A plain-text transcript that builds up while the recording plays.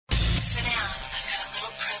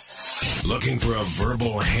Looking for a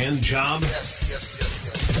verbal hand job?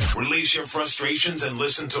 Yes. Release your frustrations and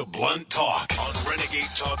listen to Blunt Talk on Renegade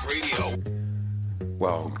Talk Radio.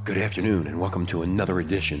 Well, good afternoon and welcome to another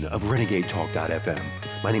edition of Renegade Talk.fm.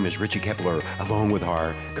 My name is Richie Kepler, along with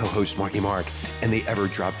our co-host Marky Mark and the ever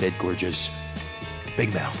drop-dead gorgeous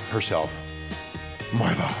Big Mouth herself,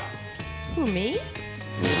 Marla. Who, me?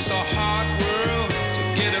 It's a hard world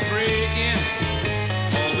to get a break in.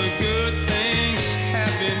 All the good things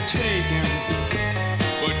have been taken.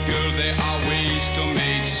 But girl, there are ways to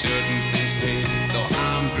make certain things pay. Though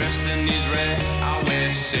I'm dressed in these rags, I'll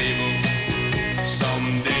wear sable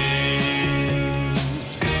someday.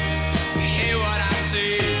 Hear what I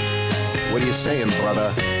say. What are you saying,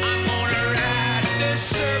 brother? I'm gonna ride this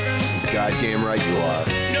serpent. Goddamn right you are.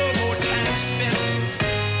 No more time spent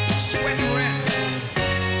sweating wet.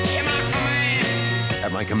 Hear my command.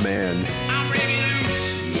 At my command. I'm breaking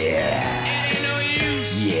loose. Yeah. It ain't no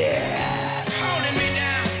use. Yeah. Holding me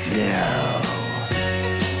down. No.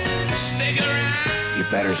 Stick around. You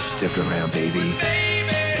better stick around, baby. Remember,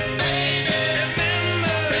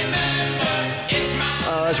 it's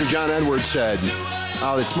my That's what John Edwards said.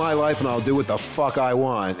 Oh, it's my life and I'll do what the fuck I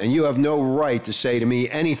want. And you have no right to say to me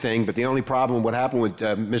anything, but the only problem, what happened with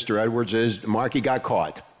Mr. Edwards is Marky got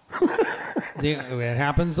caught. It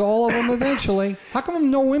happens to all of them eventually. How come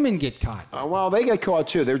no women get caught? Well, they get caught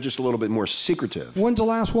too. They're just a little bit more secretive. When's the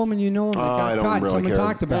last woman you know that I got don't caught? really Someone care.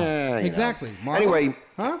 talked about. You Exactly. know. Marla? Anyway,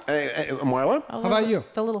 Huh? Marla? How about you?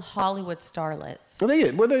 The little Hollywood starlets. Well,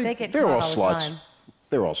 They get they're caught all all the sluts. time.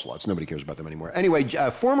 They're all sluts. Nobody cares about them anymore. Anyway,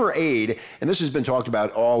 former aide, and this has been talked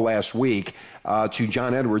about all last week, to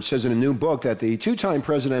John Edwards, says in a new book that the two-time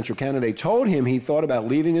presidential candidate told him he thought about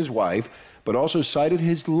leaving his wife, but also cited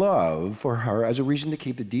his love for her as a reason to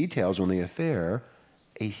keep the details on the affair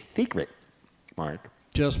a secret. Mark?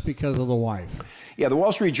 Just because of the wife. Yeah, the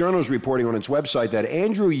Wall Street Journal is reporting on its website that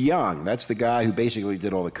Andrew Young, that's the guy who basically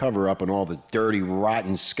did all the cover-up and all the dirty,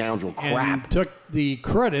 rotten scoundrel crap. And took the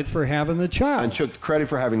credit for having the child. And took credit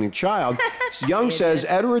for having the child. Young says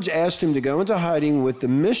Edwards asked him to go into hiding with the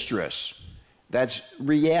mistress. That's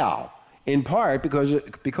Rial. In part because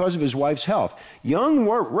of his wife's health. Young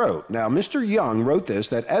wrote, now Mr. Young wrote this,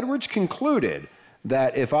 that Edwards concluded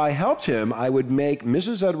that if I helped him, I would make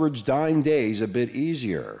Mrs. Edwards' dying days a bit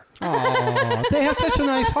easier. Oh, they have such a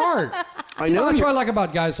nice heart. I know. That's what I like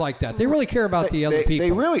about guys like that. They really care about the other people.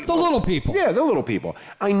 They really, the little people. Yeah, the little people.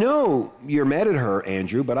 I know you're mad at her,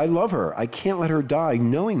 Andrew, but I love her. I can't let her die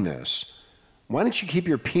knowing this. Why don't you keep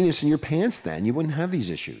your penis in your pants then? You wouldn't have these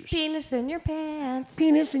issues. Penis in your pants.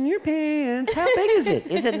 Penis in your pants. How big is it?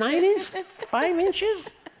 Is it 9 inches? 5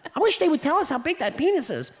 inches? I wish they would tell us how big that penis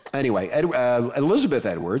is. Anyway, Elizabeth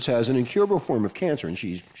Edwards has an incurable form of cancer, and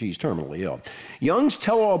she's terminally ill. Young's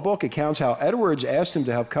tell-all book accounts how Edwards asked him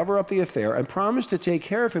to help cover up the affair and promised to take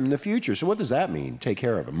care of him in the future. So what does that mean? Take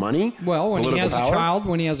care of him? Money? Well, when he has power? a child,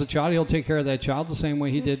 he'll take care of that child the same way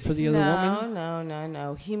he did for the other woman.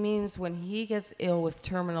 No. He means when he gets ill with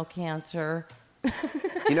terminal cancer.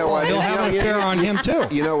 You know what? They'll have an affair on him too.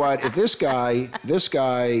 You know what? If this guy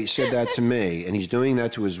said that to me, and he's doing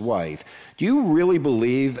that to his wife, do you really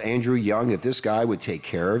believe, Andrew Young, that this guy would take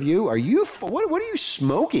care of you? Are you? What are you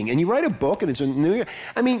smoking? And you write a book, and it's a New York.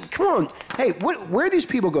 I mean, come on. Hey, where these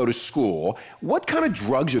people go to school? What kind of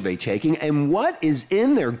drugs are they taking? And what is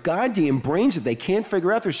in their goddamn brains that they can't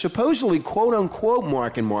figure out? They're supposedly, quote unquote,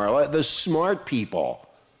 Mark and Marla, the smart people.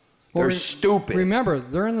 They're stupid. Remember,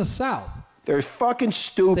 they're in the South. They're fucking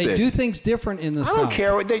stupid. They do things different in the South. I don't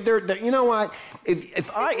care. They're you know what?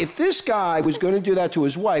 If this guy was going to do that to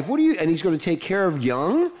his wife, and he's going to take care of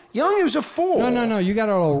Young? Young is a fool. No. You got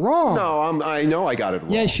it all wrong. No, I know I got it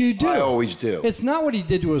wrong. Yes, you do. I always do. It's not what he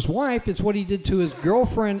did to his wife. It's what he did to his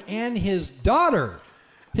girlfriend and his daughter.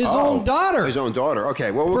 His own daughter. His own daughter. Okay.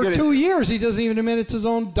 Well, for 2 years, he doesn't even admit it's his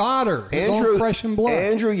own daughter. His own flesh and blood.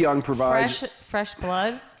 Andrew Young provides Fresh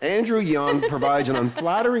blood? Andrew Young provides an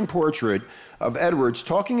unflattering portrait of Edwards,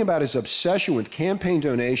 talking about his obsession with campaign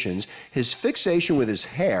donations, his fixation with his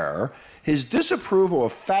hair, his disapproval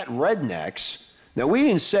of fat rednecks. Now, we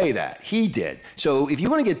didn't say that. He did. So if you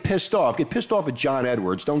want to get pissed off at John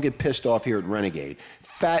Edwards. Don't get pissed off here at Renegade.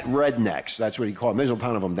 Fat rednecks. That's what he called them. There's a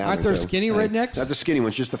ton of them down Aren't there, there too. skinny rednecks? Not the skinny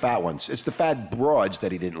ones, just the fat ones. It's the fat broads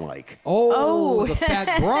that he didn't like. Oh. The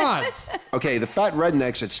fat broads. Okay, the fat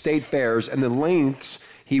rednecks at state fairs and the lengths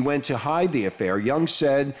he went to hide the affair. Young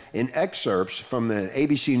said in excerpts from the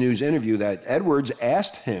ABC News interview that Edwards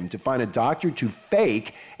asked him to find a doctor to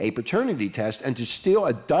fake a paternity test and to steal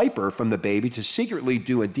a diaper from the baby to secretly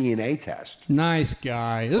do a DNA test. Nice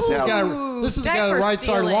guy. This is the guy that writes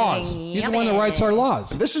our laws. He's the one that writes our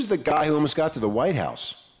laws. This is the guy who almost got to the White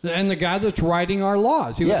House. And the guy that's writing our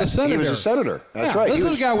laws. He was a senator. He was a senator. That's Yeah, right. This He is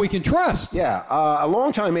was- a guy we can trust. Yeah, a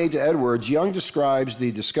longtime aide to Edwards, Young describes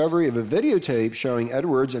the discovery of a videotape showing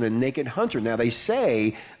Edwards and a naked hunter. Now, they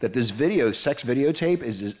say that this sex videotape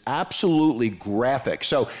is absolutely graphic.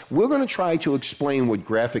 So we're going to try to explain what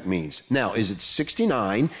graphic means. Now, is it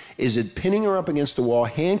 69? Is it pinning her up against the wall,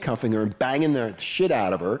 handcuffing her, and banging the shit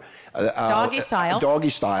out of her? Doggy style. Doggy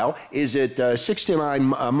style. Is it 69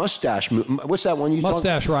 mustache? What's that one you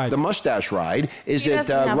Mustache ride. The mustache ride. Is He it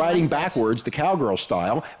doesn't have a riding mustache. backwards, the cowgirl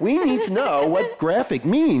style? We need to know what graphic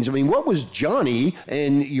means. I mean, what was Johnny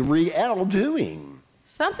and Uriel doing?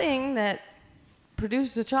 Something that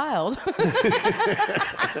produced a child.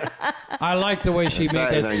 I like the way she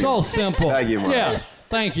made it Thank so you. simple. Thank you, Marla. Yes.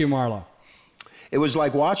 Thank you, Marla. It was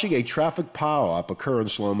like watching a traffic pileup occur in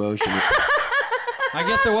slow motion. I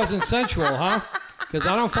guess it wasn't sensual, huh? Because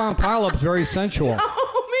I don't find pileups very sensual.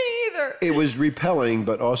 Oh, me either. It was repelling,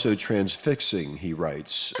 but also transfixing, he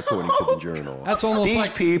writes, according to the journal. That's almost These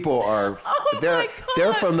like- people are, my they're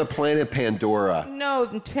God. from the planet Pandora. No,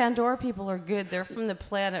 Pandora people are good. They're from the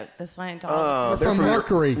planet, the Scientology. Oh, They're from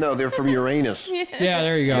Mercury. No, they're from Uranus. Yeah,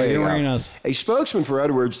 there you go. There you go. Uranus. A spokesman for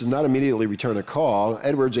Edwards did not immediately return a call.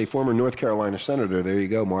 Edwards, a former North Carolina senator, there you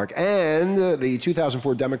go, Mark, and the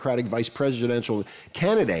 2004 Democratic vice presidential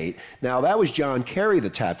candidate. Now, that was John Kerry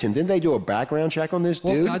that tapped him. Didn't they do a background check on this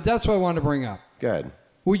dude? Well, that's what I wanted to bring up. Good.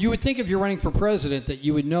 Well, you would think if you're running for president that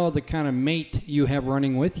you would know the kind of mate you have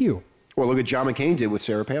running with you. Well, look what John McCain did with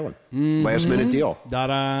Sarah Palin. Last minute deal.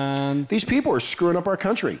 Da-da. These people are screwing up our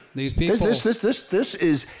country. These people-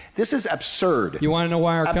 This is absurd. You want to know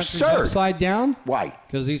why our country's Absurd. upside down? Why?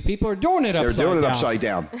 Because these people are doing it They're upside doing it down. upside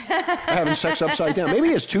down. Having sex upside down. Maybe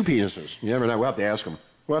he has two penises. You never know. We'll have to ask him.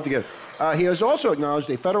 We'll have to get. He has also acknowledged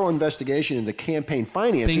a federal investigation into campaign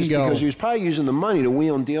finances Bingo. because he was probably using the money to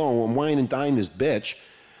wheel and deal and wine and dine this bitch. He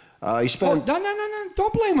Oh, spent. no.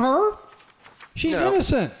 Don't blame her. She's No.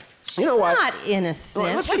 innocent. You know what? Not innocent.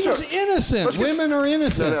 Let's get She's some- innocent. let's get- Women are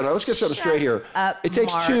innocent. No. Let's get something straight here. up, It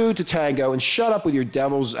takes Mark. two to tango, and shut up with your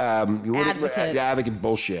devil's Advocate. advocate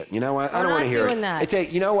bullshit. You know what? I We're don't want to not hear doing it.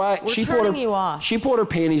 that. You know what? We're pulled turning her, you off. She pulled her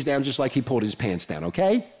panties down just like he pulled his pants down.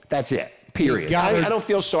 Okay, that's it. Period. got her- I don't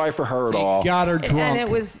feel sorry for her at He all. got her drunk. And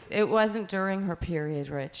it wasn't during her period,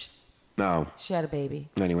 Rich. No. She had a baby.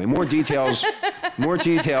 Anyway, more details. More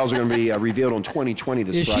details are going to be revealed on 2020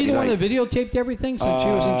 this Is Friday she the one night. that videotaped everything since she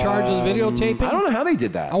was in charge of the videotaping? I don't know how they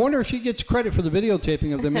did that. I wonder if she gets credit for the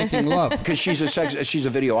videotaping of them making love. Because she's a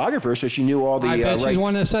videographer, so she knew all the I bet she's right,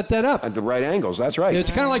 one that set that up. at the right angles. That's right.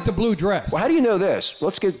 It's kind of like the blue dress. Well, how do you know this?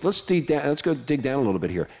 Let's go dig down a little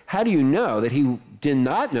bit here. How do you know that he did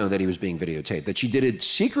not know that he was being videotaped? That she did it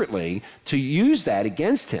secretly to use that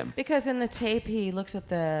against him? Because in the tape, he looks at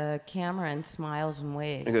the camera and smiles and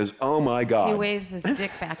waves. He goes, "Oh my He God! waves his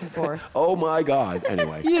dick back and forth Oh my God!"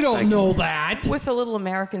 Anyway, You don't thank know that. with a little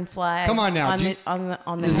American flag. Come on now, On do the, you-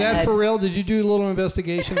 on the Is that head. for real? Did you do a little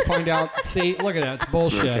investigation to find out? See, look at that. It's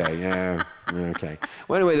bullshit. Okay, yeah, okay.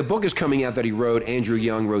 Well, anyway, the book is coming out that he wrote. Andrew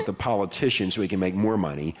Young wrote The Politician, so he can make more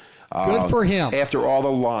money. Good for him. After all the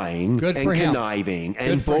lying Good and for him. conniving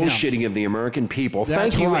and Good for him. bullshitting of the American people. That's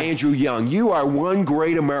Thank you, right. Andrew Young. You are one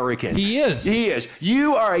great American. He is. He is.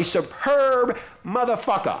 You are a superb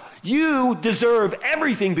motherfucker. You deserve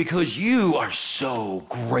everything because you are so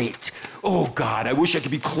great. Oh, God, I wish I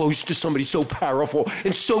could be close to somebody so powerful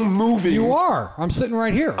and so moving. You are. I'm sitting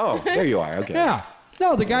right here. Oh, there you are. Okay. Yeah.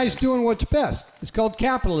 No, the guy's doing what's best. It's called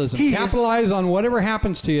capitalism. He is- Capitalize on whatever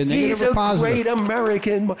happens to you, He's negative or a positive. great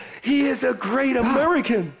American. He is a great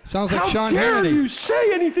American. Sounds like How Sean dare Hannity. you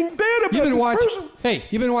say anything bad about You've been this watching. person? Hey,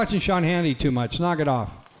 you've been watching Sean Hannity too much. Knock it off.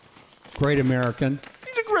 Great American.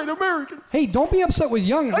 He's a great American. Hey, don't be upset with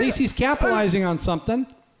Young. At least he's capitalizing on something.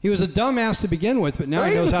 He was a dumbass to begin with, but now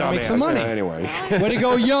he He's knows a how to make dumbass. some money. Anyway. Way to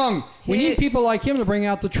go, Young. We He- need people like him to bring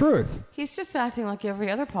out the truth. He's just acting like every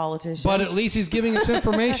other politician. But at least he's giving us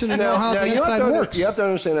information to know how the you have inside to works. you have to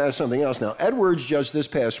understand that as something else. Now, Edwards just this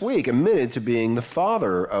past week admitted to being the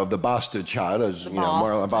father of the bastard child, as you know,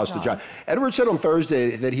 Marla bastard child. Edwards said on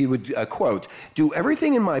Thursday that he would quote, "do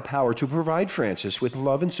everything in my power to provide Frances with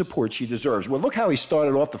love and support she deserves." Well, look how he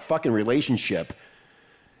started off the fucking relationship.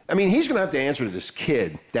 I mean, he's going to have to answer to this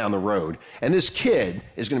kid down the road, and this kid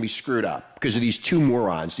is going to be screwed up because of these two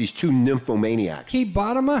morons, these two nymphomaniacs. He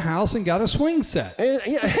bought him a house and got a swing set.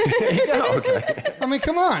 Yeah, okay. I mean,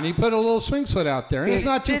 come on. He put a little swing set out there, and it's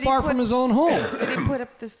not too Did he far put- from his own home. Did he put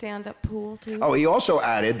up the stand-up pool, too? Oh, he also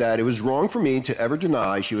added that it was wrong for me to ever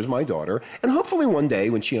deny she was my daughter, and hopefully one day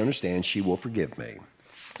when she understands, she will forgive me.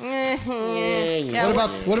 Yeah,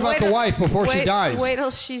 What about the wife before she dies? Wait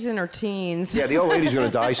till she's in her teens. Yeah, the old lady's going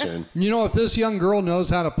to die soon. You know, if this young girl knows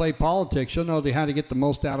how to play politics, she'll know how to get the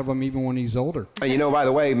most out of him even when he's older. And you know, by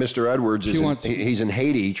the way, Mr. Edwards he's in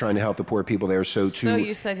Haiti trying to help the poor people there. So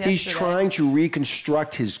you said he's yesterday. trying to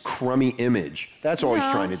reconstruct his crummy image. That's all he's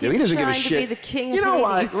No, trying to do. he's He doesn't give a trying to shit. be the king of you know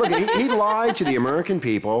Haiti. what? Look, he lied to the American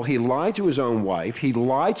people. He lied to his own wife. He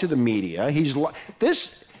lied to the media. He's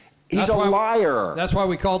a liar. That's why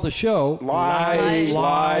we called the show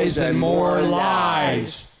Lies, and more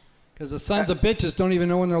lies. Because the sons of bitches don't even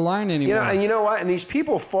know when they're lying anymore. You know, and you know what? And these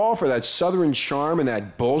people fall for that Southern charm and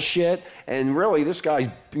that bullshit. And really, this guy's,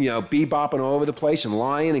 bebopping all over the place and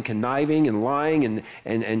lying and conniving and lying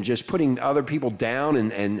and just putting other people down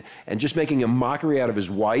and just making a mockery out of his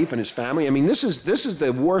wife and his family. I mean, this is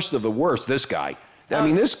the worst of the worst, this guy. I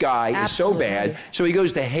mean, this guy is so bad. So he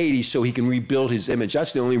goes to Haiti so he can rebuild his image.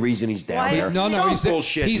 That's the only reason he's down there. No, Don't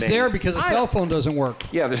bullshit he's me. there because the cell phone doesn't work.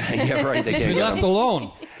 Yeah, right. They can't He's get left him.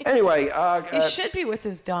 alone. Anyway, He should be with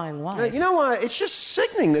his dying wife. you know what? It's just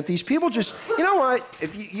sickening that these people just. You know what?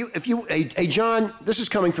 Hey, John, this is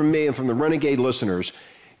coming from me and from the Renegade listeners.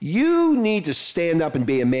 You need to stand up and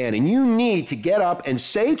be a man, and you need to get up and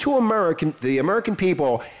say to the American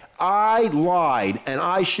people, I lied, and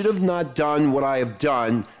I should have not done what I have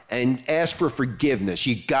done, and ask for forgiveness.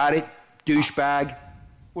 You got it, douchebag?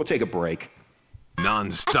 We'll take a break.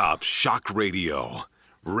 Non-stop shock radio.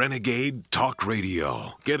 Renegade Talk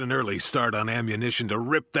Radio. Get an early start on ammunition to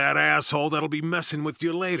rip that asshole that'll be messing with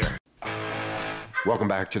you later. Welcome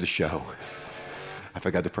back to the show. I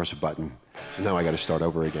forgot to press a button, so now I got to start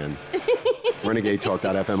over again. Renegade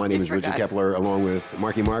Talk.fm. My name is Richard Kepler, along with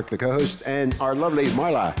Marky Mark, the co-host, and our lovely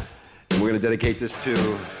Marla. And we're going to dedicate this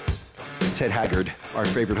to Ted Haggard, our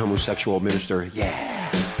favorite homosexual minister.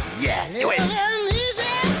 Yeah, do it.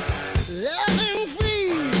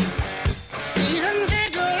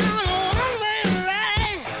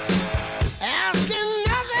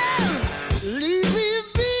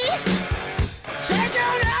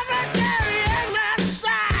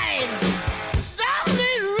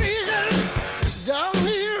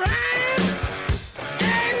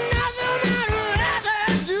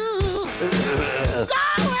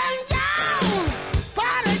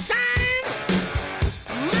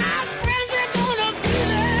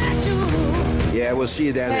 Yeah, we'll see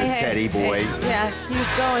you down there, Teddy boy. Yeah,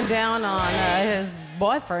 he's going down on his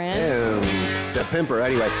boyfriend. The pimper.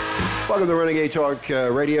 Anyway, welcome to Renegade Talk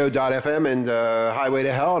Radio.fm and Highway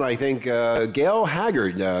to Hell. And I think Gail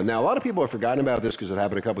Haggard. Now, a lot of people have forgotten about this because it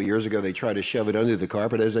happened a couple years ago. They tried to shove it under the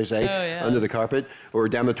carpet, as they say, under the carpet, or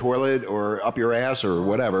down the toilet, or up your ass, or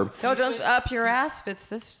whatever. No, don't up your ass if it's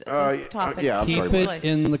this topic. Yeah, I'm Keep sorry. it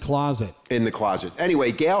in the closet. In the closet.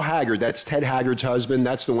 Anyway, Gail Haggard, that's Ted Haggard's husband.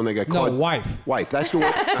 That's the one that got caught. No, wife. Wife. That's the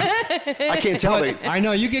one. I can't tell. I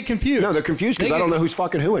know, you get confused. No, they're confused because I don't know who's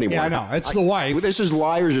fucking who anymore. Yeah, I know. It's the wife. This is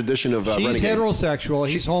Liar's edition of She's Renegade. heterosexual.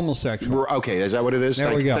 He's homosexual. Okay, is that what it is?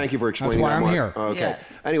 There we go. Thank you for explaining That's why that, I'm Mark. here. Okay. Yes.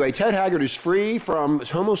 Anyway, Ted Haggard is free from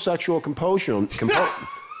homosexual compulsions.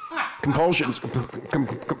 Compulsions.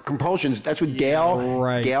 That's what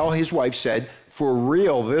Gail, his wife, said. For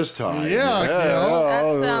real this time. Yeah,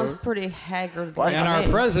 Gail. That sounds pretty haggard. And our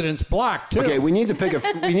president's black, too. Okay, we need to pick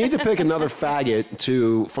another faggot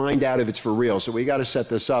to find out if it's for real. So we got to set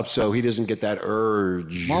this up so he doesn't get that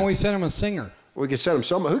urge. Why don't we send him a singer? We could send him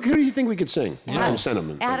someone. Who do you think we could sing? Send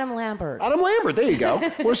him. Adam Lambert. Adam Lambert. There you go.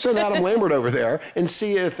 We'll send Adam Lambert over there and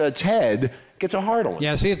see if Ted gets a hard on.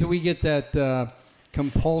 Yeah, see if we get that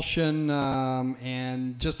compulsion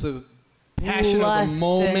and just the passion Lust of the and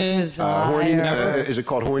moment. desire. Is it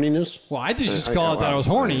called horniness? Well, I just call it that I was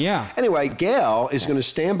horny, yeah. Anyway, Gail is going to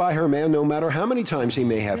stand by her man no matter how many times he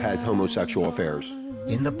may have had homosexual affairs.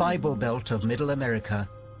 In the Bible Belt of Middle America,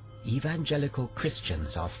 evangelical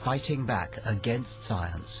Christians are fighting back against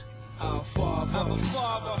science. Our Father,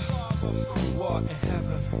 who art in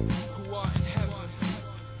heaven,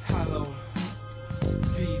 hallowed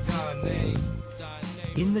be thy name.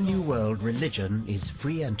 In the New World, religion is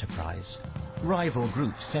free enterprise. Rival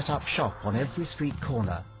groups set up shop on every street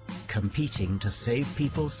corner, competing to save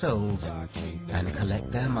people's souls and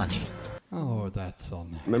collect their money. Oh, that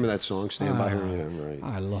song. Remember that song, Stand By Her? Yeah, right.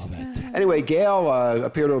 I love it. Anyway, Gail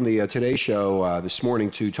appeared on the Today Show this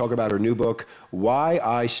morning to talk about her new book, Why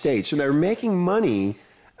I Stayed. So they're making money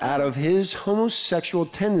out of his homosexual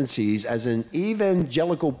tendencies as an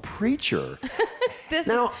evangelical preacher.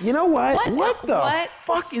 Now, you know what? What the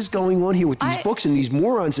fuck is going on here with these books and these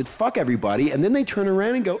morons that fuck everybody, and then they turn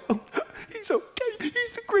around and go, oh, he's okay,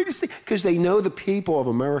 he's the greatest thing. Because they know the people of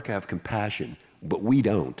America have compassion, but we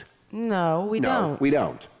don't. No, we don't. We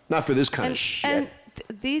don't. Not for this kind of shit. And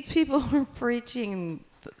these people are preaching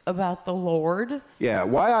about the Lord. Yeah,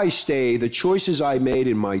 Why I Stay, The Choices I Made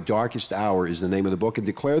in My Darkest Hour is the name of the book, and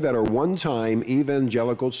declare that her one-time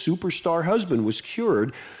evangelical superstar husband was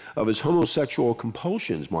cured of his homosexual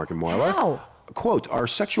compulsions, Mark and Marla. How? Quote, our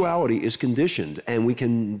sexuality is conditioned, and we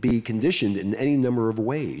can be conditioned in any number of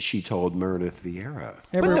ways, she told Meredith Vieira.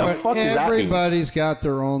 What the fuck does that mean? Everybody's got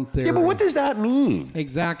their own theory. Yeah, but what does that mean?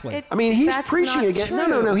 Exactly. I mean, he's That's preaching not against...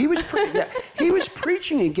 true. No. He was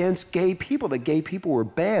preaching against gay people, that gay people were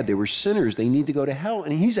bad. They were sinners. They need to go to hell.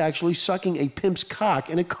 And he's actually sucking a pimp's cock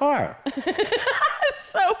in a car.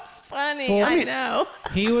 So funny. Well, I know.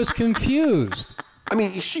 He was confused. I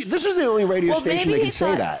mean, this is the only radio station that can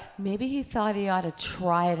say that. Maybe he thought he ought to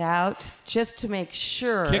try it out just to make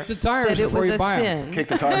sure Kick the tires that it before was you a buy 'em. sin. Kick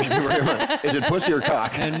the tires. Is it pussy or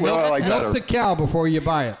cock? And Well, I like milk better. the cow before you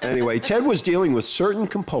buy it. Anyway, Ted was dealing with certain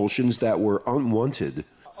compulsions that were unwanted.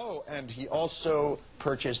 Oh, and he also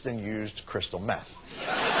purchased and used crystal meth.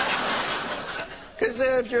 Because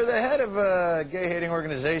if you're the head of a gay-hating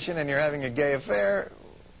organization and you're having a gay affair,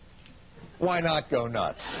 why not go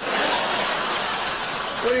nuts?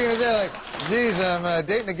 What are you going to say? Like, geez, I'm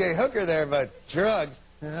dating a gay hooker there, but drugs,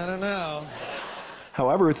 I don't know.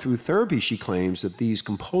 However, through therapy, she claims that these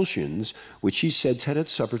compulsions, which she said Ted had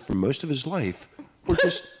suffered for most of his life, were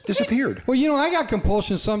just disappeared. Well, I got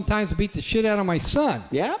compulsions sometimes to beat the shit out of my son.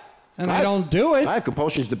 Yeah? And I don't do it. I have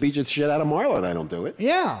compulsions to beat the shit out of Marla, and I don't do it.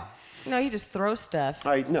 Yeah. No, you just throw stuff.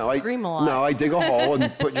 No, Scream a lot. I dig a hole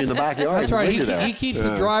and put you in the backyard. That's right. and leave you there. He keeps the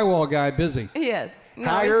drywall guy busy. Yes. No,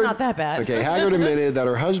 Haggard, it's not that bad. Okay, Haggard admitted that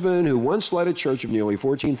her husband, who once led a church of nearly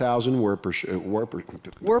 14,000 Warpers?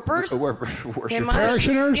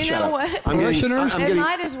 Parishioners? You Shut know up. what? Parishioners? It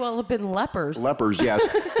might as well have been lepers. Lepers, yes.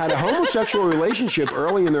 Had a homosexual relationship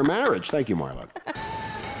early in their marriage. Thank you, Marla.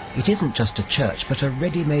 It isn't just a church, but a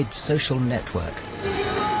ready-made social network.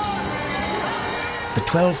 The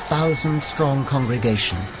 12,000-strong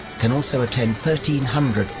congregation can also attend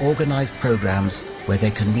 1,300 organized programs where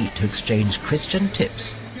they can meet to exchange Christian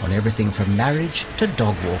tips on everything from marriage to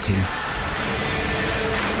dog walking.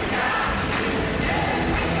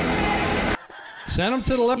 Send them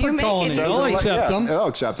to the leper You make colony. it- They'll accept them. They'll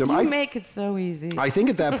accept them. You make it so easy. I think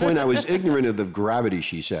at that point I was ignorant of the gravity,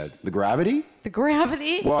 she said. The gravity? The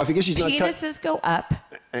gravity. Well, I guess he's not Penises go up,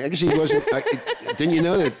 I guess he wasn't. Didn't you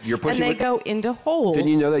know that your and pussy they go into holes.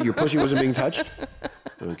 Didn't you know that your pussy wasn't being touched?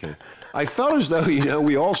 Okay. I felt as though,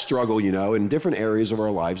 we all struggle, in different areas of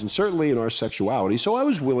our lives, and certainly in our sexuality, so I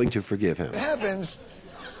was willing to forgive him. It happens,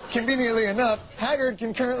 conveniently enough, Haggard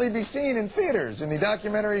can currently be seen in theaters in the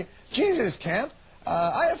documentary Jesus Camp.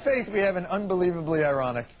 I Have Faith, we have an unbelievably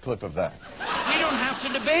ironic clip of that. We don't have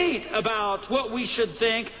to debate about what we should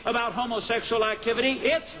think about homosexual activity.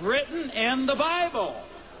 It's written in the Bible.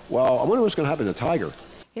 Well, I wonder what's going to happen to Tiger.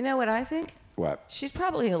 You know what I think? What? She's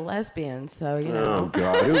probably a lesbian, so Oh,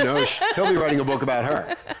 God, who knows? He'll be writing a book about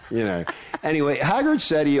her, Anyway, Haggard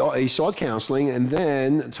said he sought counseling and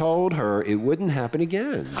then told her it wouldn't happen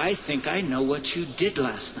again. I think I know what you did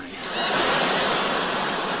last night.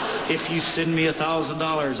 If you send me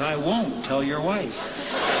 $1,000, I won't tell your wife.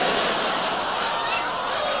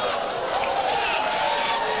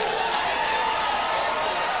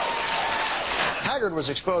 Haggard was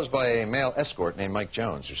exposed by a male escort named Mike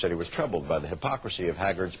Jones, who said he was troubled by the hypocrisy of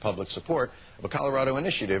Haggard's public support of a Colorado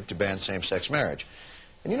initiative to ban same-sex marriage.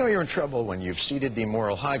 And you're in trouble when you've ceded the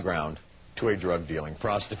moral high ground to a drug-dealing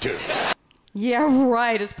prostitute. Yeah,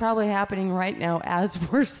 right. It's probably happening right now as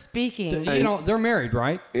we're speaking. They're married,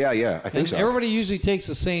 right? Yeah, I think so. Everybody usually takes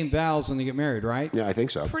the same vows when they get married, right? Yeah, I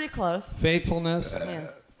think so. Pretty close. Faithfulness,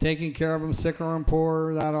 Yes. taking care of them, sicker and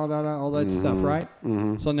poor, all that stuff, right?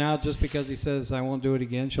 Mm-hmm. So now, just because he says, I won't do it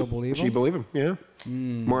again, she'll believe him? She believe him, yeah.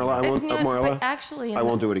 Marla, I won't. Marla, But actually, I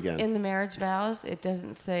won't do it again. In the marriage vows, it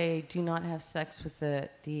doesn't say do not have sex with the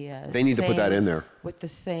They need to put that in there. With the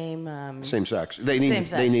same Same sex. They need. Same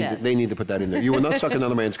sex, they need. yes. They need to put that in there. You will not suck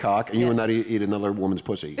another man's cock, and you will not eat another woman's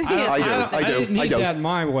pussy. I didn't need that in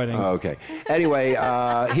my wedding. Oh, okay. Anyway,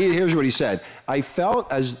 here's what he said.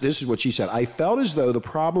 This is what she said. I felt as though the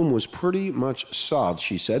problem was pretty much solved,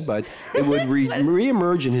 she said, but it would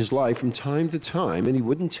reemerge in his life from time to time, and he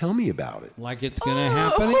wouldn't tell me about it. Like it's going to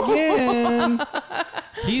happen again.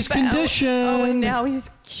 He's conditioned. Oh, and now he's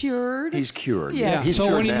cured. He's cured. Yeah. He's so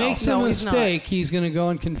cured when he now. makes a mistake, he's going to go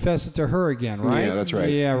and confess it to her again, right? Yeah, that's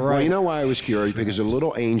right. Yeah, right. Well, you know why I was cured? Because a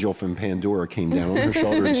little angel from Pandora came down on her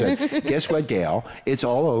shoulder and said, guess what, Gail? It's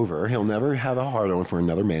all over. He'll never have a hard-on for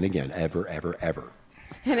another man again, ever, ever, ever.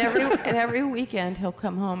 And every weekend he'll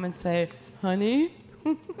come home and say, honey,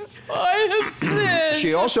 I have sinned.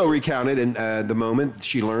 She also recounted in the moment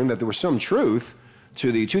she learned that there was some truth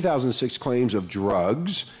to the 2006 claims of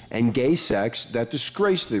drugs and gay sex that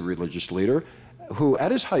disgraced the religious leader, who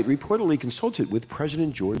at his height reportedly consulted with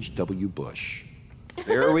President George W. Bush.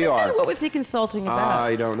 There we are. What was he consulting about?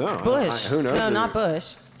 I don't know. Bush. Who knows? No, not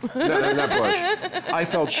Bush. No, not Bush. I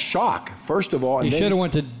felt shock, first of all. And You then should have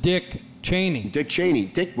went to Dick Cheney. Dick Cheney.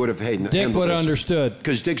 Dick would have handled Dick would have this. understood.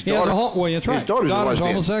 Because Dick's He has daughter. a well, that's right. His daughter's a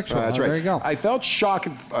lesbian. homosexual. That's Oh, right. there you go. I felt shock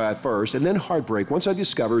at first, and then heartbreak once I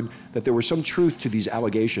discovered that there was some truth to these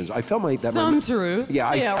allegations. I felt Truth. Yeah,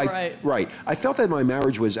 right. Right. I felt that my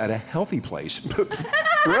marriage was at a healthy place.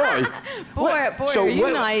 Really? Boy, are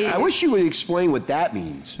you naive. I wish you would explain what that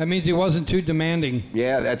means. That means he wasn't too demanding.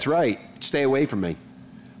 Yeah, that's right. Stay away from me.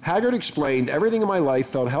 Haggard explained everything in my life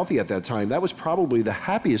felt healthy at that time. That was probably the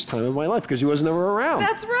happiest time of my life because he was never around.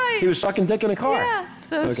 That's right. He was sucking dick in a car. Yeah.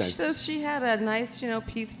 So, Okay. so she had a nice,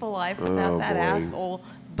 peaceful life without that boy. asshole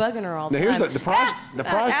bugging her all the Now, here's time. the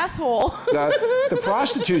asshole. The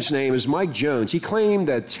prostitute's name is Mike Jones. He claimed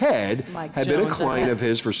that Ted Mike had been a Jones, client okay. of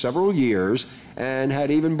his for several years and had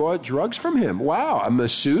even bought drugs from him. Wow, a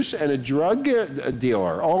masseuse and a drug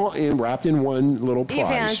dealer, all wrapped in one little prize.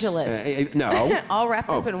 Evangelist. No. All wrapped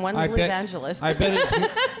up in one little evangelist. I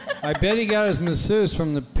bet he got his masseuse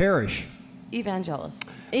from the parish. Evangelist.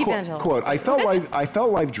 Quote, I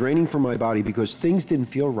felt life draining from my body because things didn't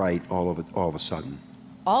feel right all of a sudden.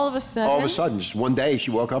 All of a sudden? All of a sudden, just one day,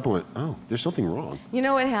 she woke up and went, oh, there's something wrong. You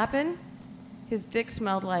know what happened? His dick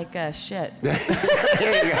smelled like shit.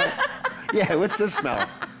 There you go. Yeah, what's this smell?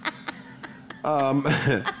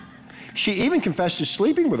 She even confessed to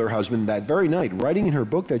sleeping with her husband that very night, writing in her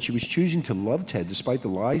book that she was choosing to love Ted despite the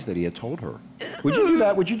lies that he had told her. Would you do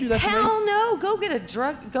that? Would you do that to me? Hell no. Go get a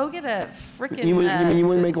freaking... You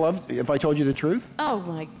wouldn't make love if I told you the truth? Oh,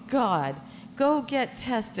 my God. Go get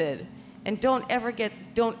tested. And don't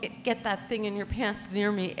get that thing in your pants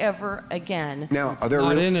near me ever again. Now,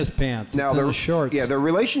 Not in his pants. Now it's in his shorts. Yeah, their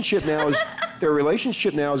relationship now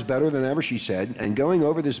is better than ever, she said. And going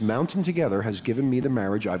over this mountain together has given me the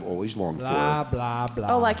marriage I've always longed Blah, for. blah,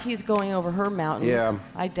 blah. Oh, like he's going over her mountains. Yeah.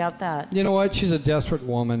 I doubt that. You know what? She's a desperate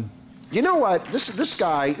woman. You know what? This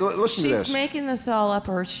guy. Listen to this. She's making this all up,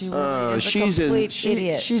 or she really is a she's complete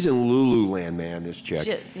idiot. She's in Lululand, man. This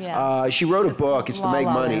chick. Yeah. She wrote a book. It's to La make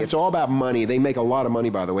La money. Land. It's all about money. They make a lot of money,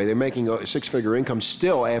 by the way. They're making a six-figure income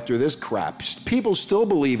still after this crap. People still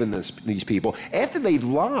believe in these people after they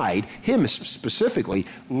lied. Him specifically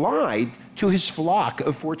lied to his flock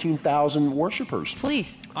of 14,000 worshipers.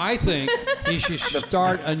 Please. I think he should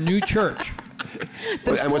start a new church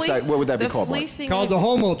And what's that? What would that be called? Mark? called the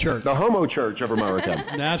Homo Church. The Homo Church of America.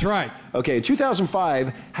 That's right. Okay, in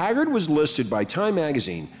 2005, Haggard was listed by Time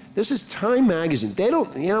Magazine. This is Time Magazine. They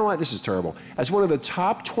don't, you know what? This is terrible. As one of the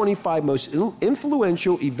top 25 most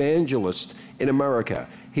influential evangelists in America.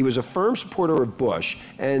 He was a firm supporter of Bush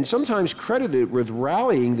and sometimes credited with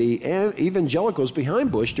rallying the evangelicals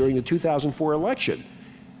behind Bush during the 2004 election.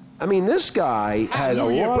 I mean, this guy had a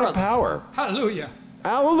lot of power. Hallelujah.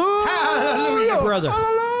 Hallelujah! Hallelujah, brother.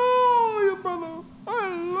 Hallelujah, brother. I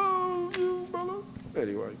love you, brother.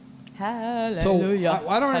 Anyway. Hallelujah. So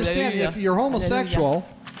I don't understand. Hallelujah. If you're homosexual,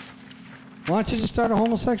 why don't you just start a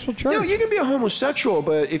homosexual church? No, you can be a homosexual,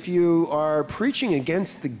 but if you are preaching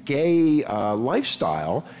against the gay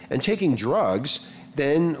lifestyle and taking drugs,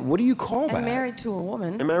 then what do you call that? And married to a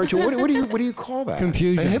woman. And married to what do you call that?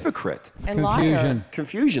 Confusion. A hypocrite. And Confusion. liar.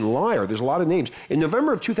 Confusion, liar. There's a lot of names. In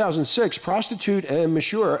November of 2006, prostitute and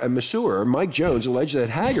masseur Mike Jones alleged that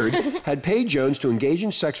Haggard had paid Jones to engage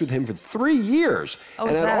in sex with him for 3 years, Oh,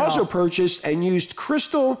 and is had that also all? purchased and used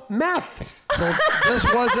crystal meth. So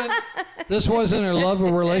this wasn't a love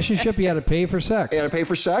or relationship. He had to pay for sex. He had to pay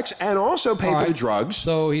for sex and also pay All for the right. drugs.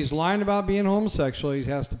 So he's lying about being homosexual. He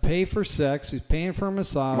has to pay for sex. He's paying for a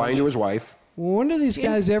massage. Lying to his wife. When do these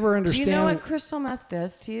guys ever understand? Do you know what crystal meth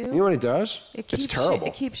does to you? You know what it does? It It's keeps terrible.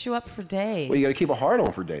 it keeps you up for days. Well, you got to keep a heart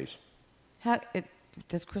on for days.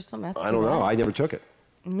 Does crystal meth? I do don't know. that? I never took it.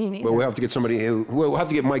 Me neither. Well, we'll have to get somebody. We'll have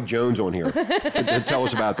to get Mike Jones on here to tell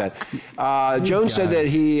us about that. Jones said that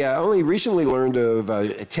he only recently learned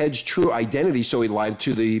of Ted's true identity, so he lied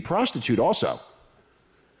to the prostitute also.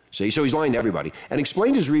 See, so he's lying to everybody, and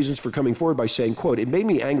explained his reasons for coming forward by saying, quote, "It made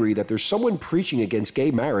me angry that there's someone preaching against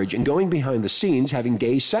gay marriage and going behind the scenes having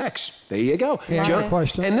gay sex." There you go. Yeah, good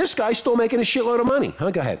question. And this guy's still making a shitload of money.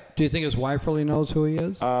 Huh? Go ahead. Do you think his wife really knows who he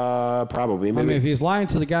is? Probably. I mean, if he's lying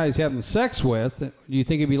to the guy he's having sex with, do you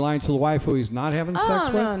think he'd be lying to the wife who he's not having sex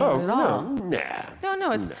with? No, not at all. Nah.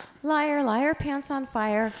 No, it's Liar, liar, pants on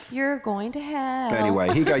fire. You're going to hell.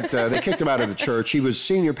 Anyway, he got they kicked him out of the church. He was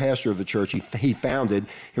senior pastor of the church he founded.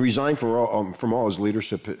 He resigned from all his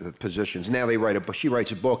leadership positions. Now she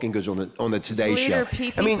writes a book and goes on the Today Show.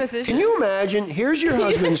 I mean, positions. can you imagine? Here's your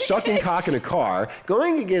husband sucking cock in a car,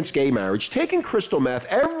 going against gay marriage, taking crystal meth,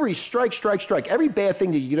 every strike, every bad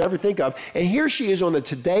thing that you could ever think of, and here she is on the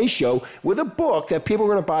Today Show with a book that people are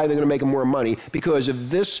going to buy. They're going to make him more money because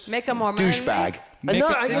of this Make him more money. douchebag. Make it-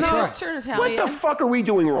 Just turn Italian. What the fuck are we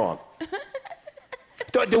doing wrong?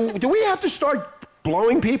 do we have to start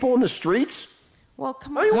blowing people in the streets? Well,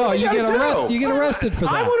 come I on. mean, what No, do we you gotta get do? you get arrested for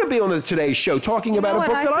that. I want to be on the Today Show talking about a book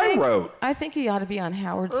that I wrote. I think you ought to be on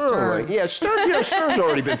Howard Oh, Stern. right. Yeah, Stern's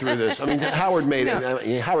already been through this. I mean, Howard made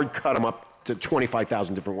it. Howard cut him up to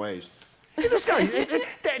 25,000 different ways. This guy's.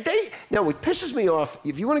 Now, what pisses me off,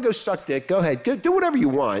 if you want to go suck dick, go ahead. Do whatever you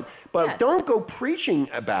want. But Yes. don't go preaching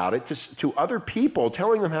about it to other people,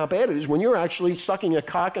 telling them how bad it is when you're actually sucking a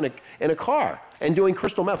cock in a car and doing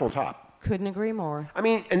crystal meth on top. Couldn't agree more. I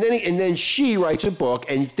mean, and then she writes a book,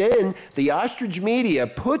 and then the ostrich media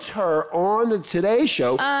puts her on the Today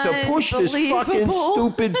Show to push this fucking Unbelievable.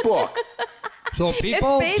 stupid book. So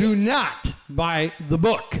people It's do not buy the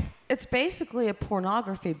book. It's basically a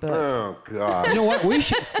pornography book. Oh God! You know what? We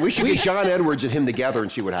should get John Edwards and him together and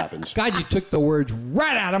see what happens. God, you took the words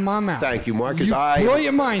right out of my mouth. Thank you, Marcus. You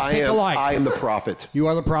brilliant minds think alike. I am the prophet. You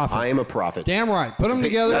are the prophet. I am a prophet. Damn right. Put them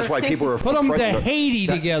together. That's why people are Put them to frightened of- Haiti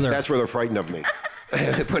together. That's where they're frightened of me.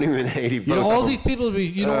 Putting them in Haiti. You know, all these people,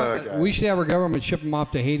 you know what? God. We should have our government ship them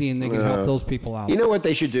off to Haiti and they can help those people out. You know what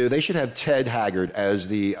they should do? They should have Ted Haggard as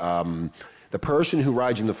the person who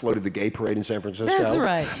rides in the float of the gay parade in San Francisco. That's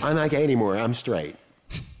right. I'm not gay anymore. I'm straight.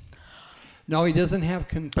 No, he doesn't have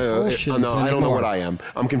compulsions No, I don't know anymore. what I am.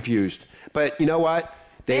 I'm confused. But you know what?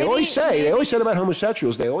 They Maybe- always said about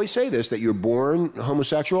homosexuals, they always say this, that you're born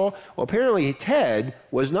homosexual. Well, apparently Ted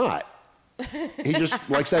was not. He just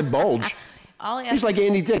likes that bulge. All he has He's like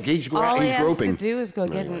Andy Dick. He's all he has groping. to do is go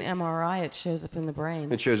get an MRI. It shows up in the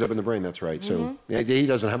brain. It shows up in the brain, that's right. So he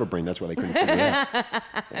doesn't have a brain. That's why they couldn't figure it out.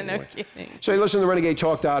 No kidding. So you listen to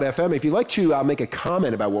RenegadeTalk.fm. If you'd like to make a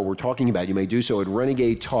comment about what we're talking about, you may do so at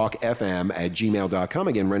RenegadeTalkFM@gmail.com.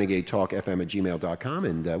 Again, RenegadeTalkFM@gmail.com.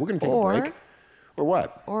 And we're going to take a break. Or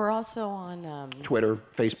what? Or also on Twitter,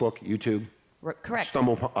 Facebook, YouTube. correct.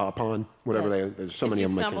 Stumble upon, whatever Yes. there's so If many you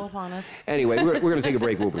of them. stumble upon us. Anyway, we're going to take a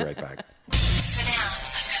break. We'll be right back. Sit down. I've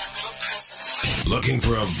got a little present for you. Looking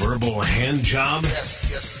for a verbal hand job?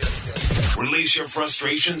 Yes. Release your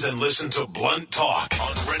frustrations and listen to Blunt Talk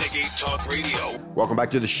on Renegade Talk Radio. Welcome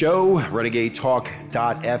back to the show,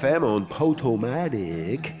 RenegadeTalk.fm on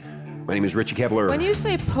Potomatic. My name is Richie Kepler. When you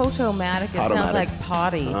say potomatic, it sounds Potomatic. like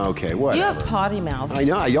potty. Okay, whatever. You have potty mouth. I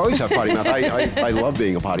know. I always have potty mouth. I love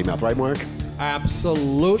being a potty mouth, right, Mark?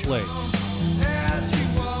 Absolutely. As you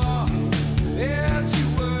are, as you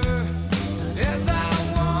were, as I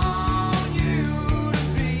want you to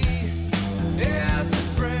be, as a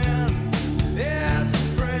friend, as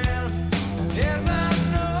I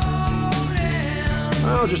know and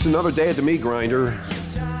Well, just another day at the meat grinder.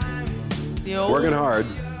 The old, Working hard.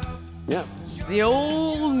 Yeah, The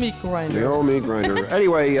old meat grinder. the old meat grinder.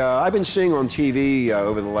 Anyway, I've been seeing on TV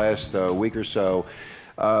over the last week or so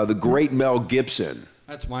the great Mel Gibson.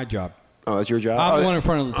 That's my job. Oh, that's your job? I'm Oh, the one in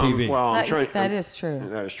front of the TV. Well, I'm That- trying. that is true.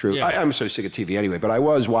 That is true. Yeah. I'm so sick of TV anyway, but I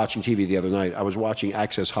was watching TV the other night. I was watching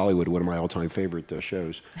Access Hollywood, one of my all-time favorite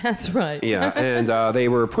shows. That's right. Yeah, and they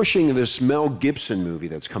were pushing this Mel Gibson movie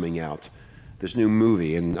that's coming out, this new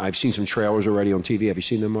movie, and I've seen some trailers already on TV. Have you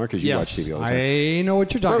seen them, Mark? Because you watch Yes, TV all the time. I know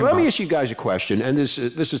what you're Well, talking let about. me ask you guys a question, and this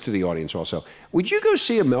is to the audience also. Would you go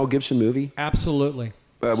see a Mel Gibson movie? Absolutely.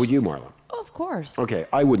 Would you, Marla? Oh, of course. Okay,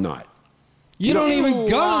 I would not. You don't even go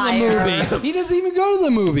to the liar. movies. He doesn't even go to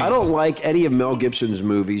the movies. I don't like any of Mel Gibson's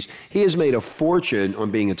movies. He has made a fortune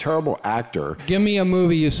on being a terrible actor. Give me a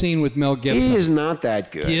movie you've seen with Mel Gibson. He is not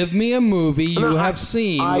that good. Give me a movie you No, have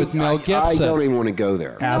seen with Mel Gibson. I don't even want to go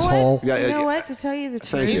there. Asshole. Yeah, You know what? To tell you the Thank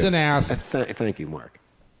truth, He's you. an ass. Thank you, Mark.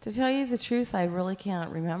 to tell you the truth, I really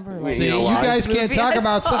can't remember. Like, See, You know you why? guys can't Movie talk I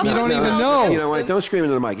about saw. something you don't No, even no, know. You know what? Don't scream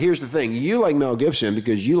into the mic. Here's the thing: you like Mel Gibson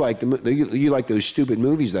because you like you like those stupid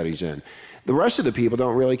movies that he's in. The rest of the people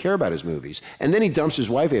don't really care about his movies. And then he dumps his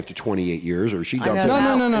wife after 28 years, or she I dumps know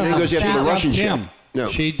him. No. And then he goes after the That- Russian Dumped ship. him. No,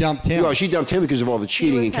 She dumped him. Well, she dumped him because of all the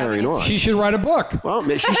cheating was and carrying having on. She should write a book. Well,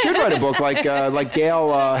 she should write a book like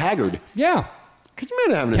Gail Haggard. Yeah. Could you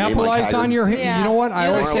imagine having a name like Capitalize Haggard? on your. Yeah. You know what? I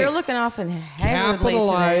You're, always say you're looking off in Haggardly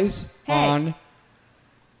capitalize today. Hey. on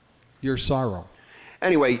your sorrow.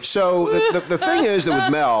 Anyway, so the thing is that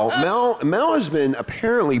with Mel has been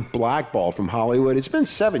apparently blackballed from Hollywood. It's been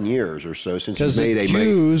 7 years or so since he's made the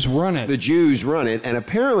Jews run it. The Jews run it, and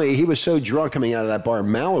apparently he was so drunk coming out of that bar in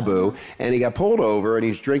Malibu, and he got pulled over, and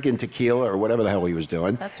he's drinking tequila or whatever the hell he was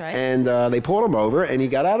doing. That's right. And they pulled him over, and he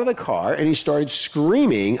got out of the car, and he started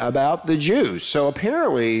screaming about the Jews. So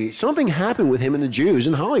apparently something happened with him and the Jews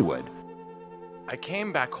in Hollywood. I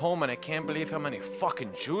came back home and I can't believe how many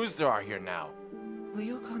fucking Jews there are here now. Will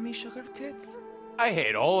you call me Sugar Tits? I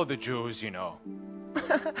hate all of the Jews, you know.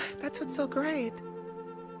 That's what's so great.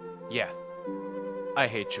 Yeah, I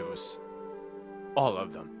hate Jews. All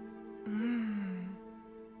of them.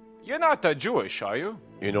 You're not Jewish, are you?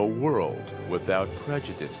 In a world without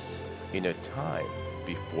prejudice, in a time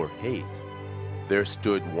before hate, there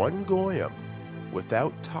stood one Goyim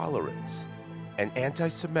without tolerance, an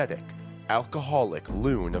anti-Semitic, alcoholic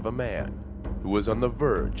loon of a man who was on the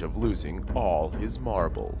verge of losing all his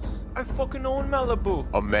marbles. I fucking own Malibu.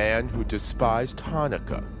 A man who despised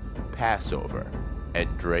Hanukkah, Passover, and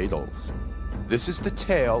dreidels. This is the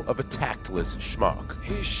tale of a tactless schmuck.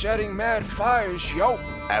 He's shedding mad fires, yo.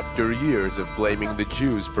 After years of blaming the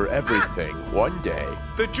Jews for everything, one day,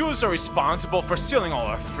 the Jews are responsible for stealing all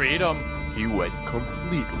our freedom. He went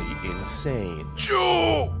completely insane.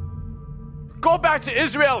 Jew! Go back to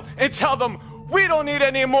Israel and tell them we don't need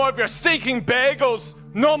any more of your stinking bagels.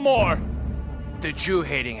 No more. The Jew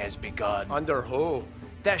hating has begun. Under who?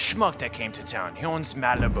 That schmuck that came to town. He owns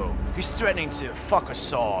Malibu. He's threatening to fuck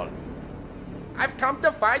us all. I've come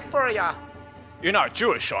to fight for ya. You're not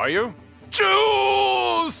Jewish, are you?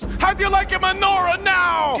 Jews! How do you like your menorah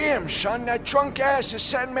now? Damn, son, that drunk ass is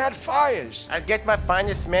setting mad fires. I'll get my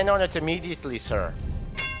finest men on it immediately, sir.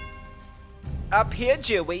 Up here,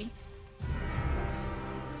 Jewy.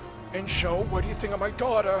 And so, what do you think of my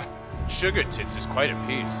daughter? Sugar Tits is quite a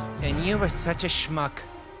piece. And you are such a schmuck.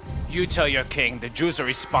 You tell your king the Jews are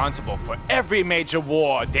responsible for every major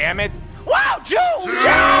war, damn it. Wow, Jews!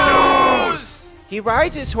 Jews! He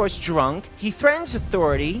rides his horse drunk. He threatens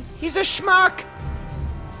authority. He's a schmuck.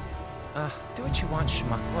 Do what you want,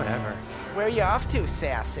 schmuck. Whatever. Where are you off to,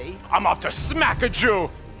 sassy? I'm off to smack a Jew.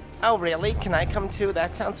 Oh, really? Can I come too?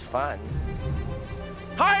 That sounds fun.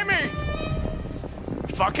 Hire me!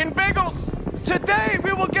 Fucking bagels! Today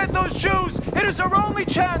we will get those Jews! It is our only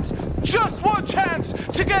chance, just one chance,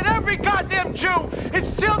 to get every goddamn Jew and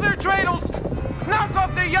steal their dreidels, knock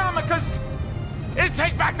off their yarmulkes, and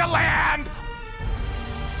take back the land!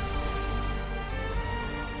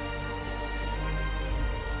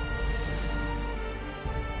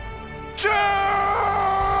 Jews!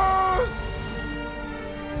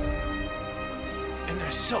 And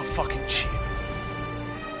they're so fucking cheap.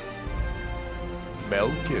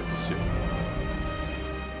 Mel Gibson,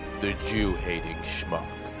 the Jew-hating schmuck.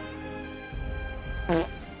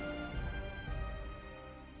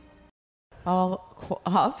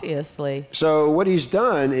 Obviously. So what he's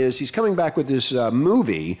done is he's coming back with this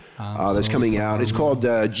movie that's coming out. It's called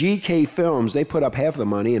GK Films. They put up half of the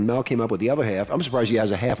money, and Mel came up with the other half. I'm surprised he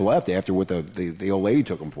has a half left after what the old lady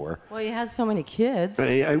took him for. Well, he has so many kids.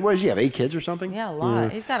 What does he have, 8 kids or something? Yeah, a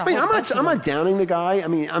lot. He's got a I mean, whole bunch I'm not downing the guy. I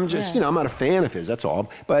mean, I'm just, I'm not a fan of his, that's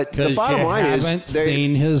all. But the bottom line is... haven't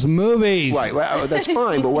seen his movies. Right, well, that's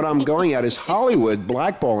fine. But what I'm going at is Hollywood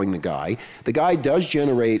blackballing the guy. The guy does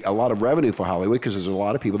generate a lot of revenue for Hollywood because there's a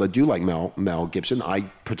lot of people that do like Mel Gibson. I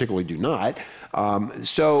particularly do not.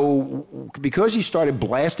 So because he started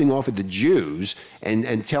blasting off at the Jews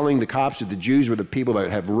and telling the cops that the Jews were the people that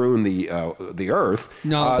have ruined the earth.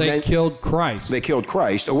 No, they killed Christ. They killed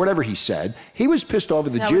Christ, or whatever he said. He was pissed off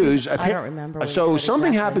at the Jews. I don't remember what So he said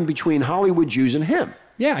something exactly. happened between Hollywood Jews and him.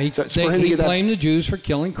 Yeah, he blamed the Jews for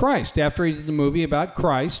killing Christ after he did the movie about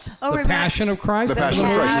Christ, The Passion of Christ. The Passion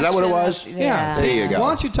of Christ. Is that what it was? Yeah. There you go. Why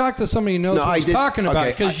don't you talk to somebody who knows what he's talking about?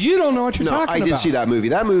 Because you don't know what you're talking about. No, I did see that movie.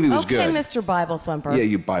 That movie was good. Okay, Mr. Bible Thumper. Yeah,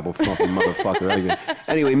 you Bible thumping motherfucker.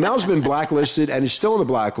 Anyway, Mel's been blacklisted and is still on the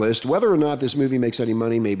blacklist. Whether or not this movie makes any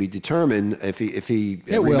money may be determined if he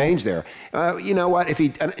remains there. You know what? If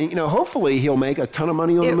he, hopefully he'll make a ton of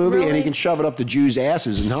money on the movie and he can shove it up the Jews'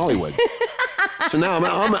 asses in Hollywood. So now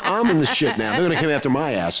I'm in the shit now. They're going to come after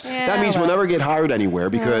my ass. Yeah, that means we'll never get hired anywhere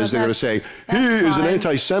because they're going to say, he is an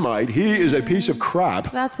anti-Semite. He is a piece of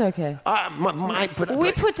crap. That's okay. But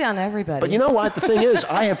we put down everybody. But you know what? The thing is,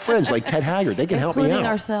 I have friends like Ted Haggard. They can help me out. Including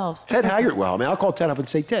ourselves. Ted Haggard, well, I mean, I'll call Ted up and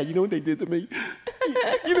say, Ted, you know what they did to me?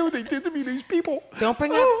 You know what they did to me, these people? Don't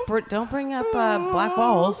bring up black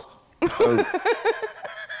walls.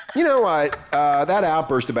 You know what? That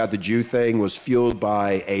outburst about the Jew thing was fueled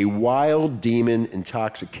by a wild demon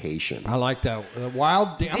intoxication. I like that. I'm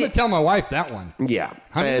going to tell my wife that one. Yeah.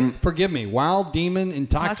 Honey, And forgive me. Wild demon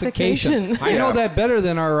intoxication. Intoxication. I know that better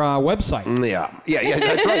than our website. yeah,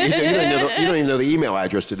 that's right. You don't even know the email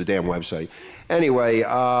address to the damn website. Anyway,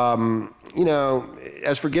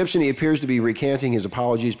 as for Gibson, he appears to be recanting his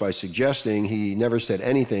apologies by suggesting he never said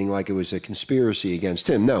anything like it was a conspiracy against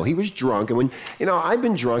him. No, he was drunk. And when, I've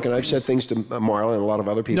been drunk and I've said things to Marla and a lot of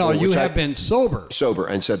other people. No, you have been sober. Sober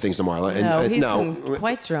and said things to Marla. And, No, he's been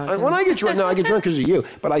quite drunk. When I get drunk, I get drunk because of you.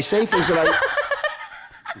 But I say things that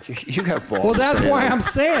You got balls. Well, that's why I'm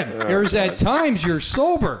saying. There's at times you're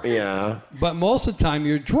sober. Yeah. But most of the time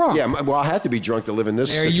you're drunk. Yeah, well, I have to be drunk to live in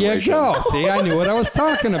this there situation. You go. See, I knew what I was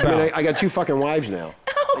talking about. I got 2 fucking wives now.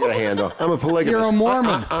 I got to handle. I'm a polygamist. You're a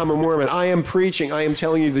Mormon. I'm a Mormon. I am preaching. I am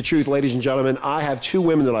telling you the truth, ladies and gentlemen. I have 2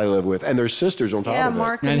 women that I live with, and their sisters on top of it.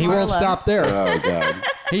 Mark and he Marla. won't stop there. Oh, God.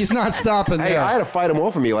 He's not stopping Hey, there. I had to fight him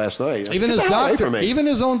off of me last night. Even his doctor, even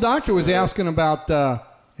his own doctor was asking about,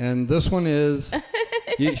 and this one is,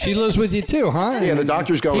 she lives with you too, huh? Yeah, And the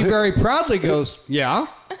doctor's going. He very proudly goes, yeah.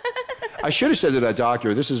 I should have said to that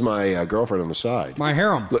doctor, this is my girlfriend on the side. My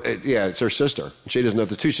harem. Yeah, it's her sister. She doesn't know.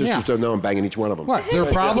 The 2 sisters don't know I'm banging each one of them. What? Is there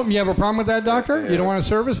a problem? You have a problem with that doctor? You don't want to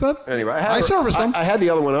service them? Anyway, I service them. I had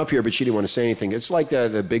the other one up here, but she didn't want to say anything. It's like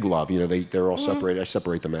the Big Love. They're all separated. I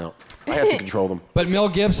separate them out. I have to control them. But Mel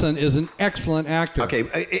Gibson is an excellent actor.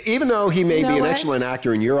 Okay, even though he may be an excellent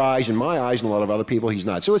actor in your eyes and my eyes and a lot of other people, he's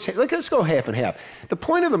not. So let's go half and half. The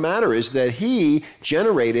point of the matter is that he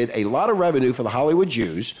generated a lot of revenue for the Hollywood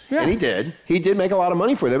Jews, and he did. He did make a lot of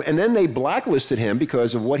money for them, and then they blacklisted him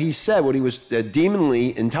because of what he said when he was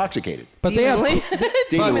demonly intoxicated. But they have,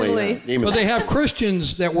 Demonly. but they have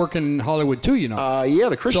Christians that work in Hollywood too, Yeah,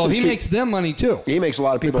 the Christians. So he makes them money too. He makes a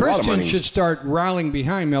lot of people a lot of money. The Christians should start rallying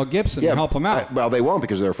behind Mel Gibson and help him out. Well, they won't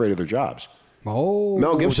because they're afraid of their jobs. Oh,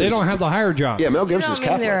 Mel Gibson. They don't have the higher jobs. Yeah, Mel Gibson's You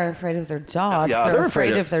don't mean Catholic. they're afraid of their jobs. Yeah, they're they're afraid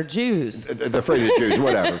afraid of their Jews. They're afraid of the Jews,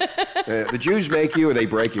 whatever. The Jews make you or they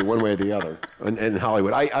break you, one way or the other. In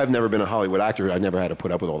Hollywood, I've never been a Hollywood actor. I never had to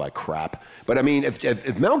put up with all that crap. But I mean,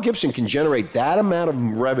 if Mel Gibson can generate that amount of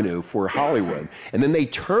revenue for Hollywood, and then they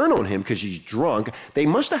turn on him because he's drunk, they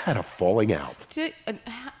must have had a falling out.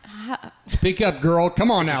 Speak up, girl.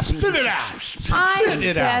 Come on now. Spit it out.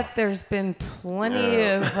 I bet there's been plenty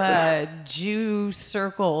of Jew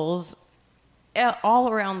circles all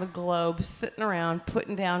around the globe sitting around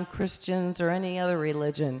putting down Christians or any other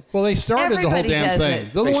religion. Well, they started Everybody the whole damn does thing.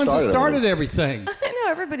 it. They're the They ones that started started everything. I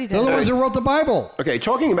know, everybody They're does the it. ones that wrote the Bible. Okay,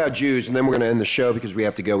 talking about Jews, and then we're going to end the show because we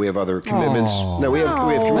have to go. We have other commitments. Oh. No, we have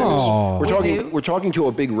commitments. Oh. We're talking to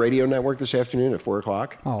a big radio network this afternoon at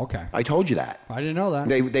 4:00. Oh, okay. I told you that. I didn't know that.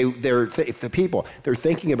 They're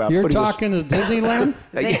thinking about. You're putting talking to Disneyland?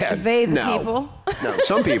 No. people? No,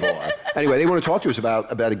 some people are. Anyway, they want to talk to us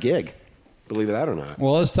about a gig. Believe it or not.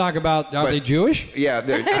 Well, let's talk about, are they Jewish? Yeah.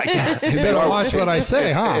 You better watch what I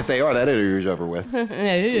say, huh? If they are, that interview's over with.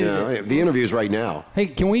 The interview's right now. Hey,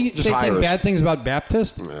 can we Just say hire us. bad things about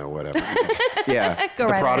Baptists? Whatever. Yeah. Go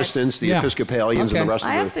The right Protestants, the Yeah. Episcopalians, and the rest I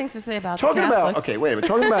of have the... things to say about Talking the about, Catholics. okay, wait a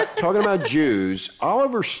minute. Talking about Jews,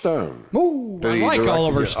 Oliver Stone. Ooh, I The like director-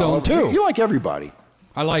 Oliver yeah, Stone, too. You like everybody.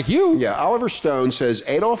 I like you. Yeah, Oliver Stone says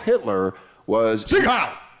Adolf Hitler was... Sieg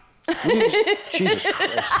Heil! Jesus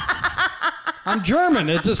Christ. I'm German.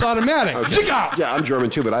 It's just automatic. Okay. Sieg Heil! Yeah, I'm German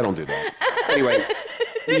too, but I don't do that. Anyway,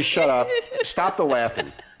 you shut up. Stop the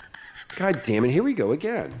laughing. God damn it, here we go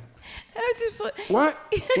again. I just What?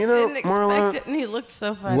 You didn't expect Marla- it, and he looked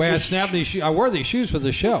so funny. The way I snapped these shoes, I wore these shoes for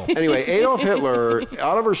the show. Anyway, Adolf Hitler,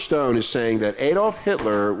 Oliver Stone is saying that Adolf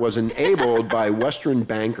Hitler was enabled by Western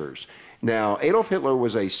bankers. Now, Adolf Hitler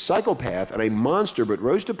was a psychopath and a monster, but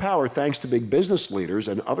rose to power thanks to big business leaders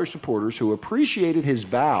and other supporters who appreciated his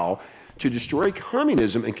vow to destroy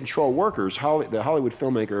communism and control workers, the Hollywood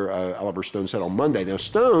filmmaker Oliver Stone said on Monday. Now,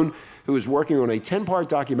 Stone, who is working on a 10-part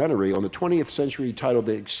documentary on the 20th century titled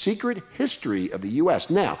The Secret History of the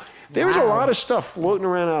U.S. Now, there's a lot of stuff floating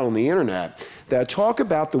around out on the internet that talk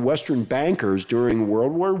about the Western bankers during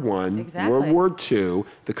World War I, Exactly. World War II,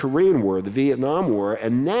 the Korean War, the Vietnam War,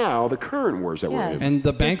 and now the current wars that we're in. And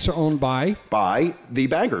the banks are owned by the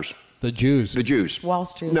bankers. the Jews. The Jews. Wall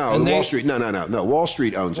Street. No, And Wall Street. No. Wall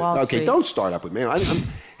Street owns it. Wall Okay, Street. don't start up with me.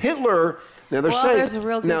 Hitler Now they're Well, saying there's a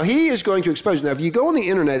real good- now he is going to expose. Now, if you go on the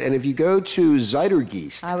internet and if you go to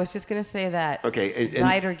Zeitargeist, I was just going to say that. okay, and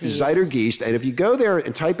Zeitargeist. Zeitargeist, and if you go there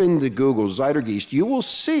and type into Google Zeitargeist, you will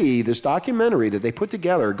see this documentary that they put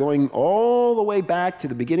together, going all the way back to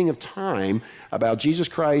the beginning of time about Jesus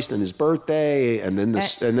Christ and his birthday, and then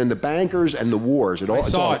the bankers and the wars. I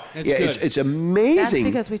saw it. It's good. It's amazing. That's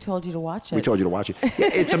because we told you to watch it. We told you to watch it. Yeah,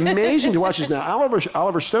 it's amazing to watch this. Now,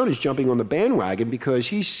 Oliver Stone is jumping on the bandwagon because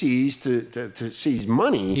he sees sees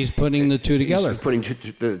money. He's putting the two together. He's putting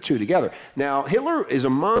the two together. Now, Hitler is a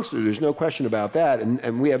monster. There's no question about that,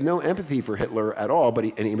 and we have no empathy for Hitler at all. But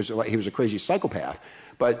he was a crazy psychopath.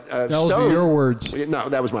 But those are your words. No,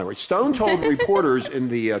 that was my words. Stone told reporters in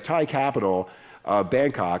the Thai capital,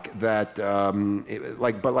 Bangkok, that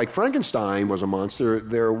like Frankenstein was a monster,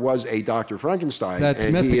 there was a Dr. Frankenstein. That's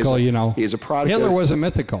and mythical, He is a product. Hitler wasn't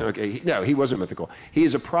mythical. Okay, no, he wasn't mythical. He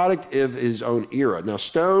is a product of his own era. Now,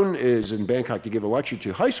 Stone is in Bangkok to give a lecture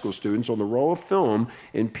to high school students on the role of film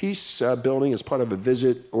in peace building as part of a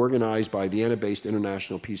visit organized by Vienna-based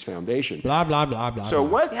International Peace Foundation. Blah, blah, blah, blah. So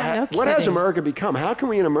blah. what has America become? How can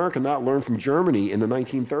we in America not learn from Germany in the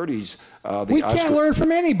 1930s? We can't learn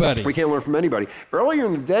from anybody. We can't learn from anybody. Earlier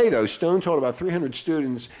in the day, though, Stone told about 300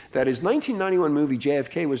 students that his 1991 movie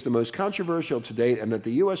JFK was the most controversial to date, and that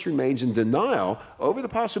the U.S. remains in denial over the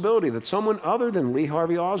possibility that someone other than Lee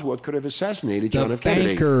Harvey Oswald could have assassinated John F.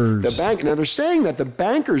 Kennedy. Now, they're saying that the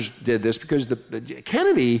bankers did this because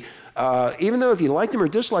Kennedy, even though if you liked him or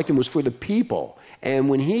disliked him, was for the people. And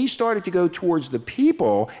when he started to go towards the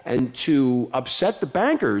people and to upset the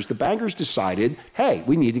bankers decided, hey,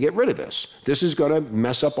 we need to get rid of this. This is going to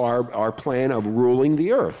mess up our plan of ruling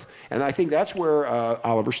the earth. And I think that's where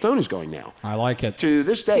Oliver Stone is going now. I like it. To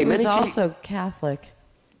this day, he was also Catholic.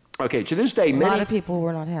 Okay, to this day, a lot of people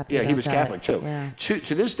were not happy. Yeah, he was about Catholic that. too. Yeah.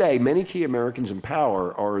 To this day, many key Americans in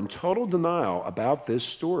power are in total denial about this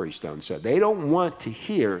story, Stone said. They don't want to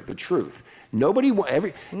hear the truth. Nobody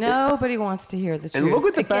wants to hear the truth. And look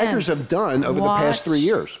what the bankers have done over the past 3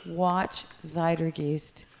 years. Watch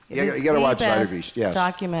Zeitargeist. You got to watch Zeitargeist, yes.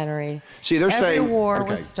 Documentary. See, they're saying every war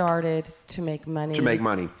was started to make money.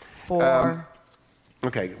 For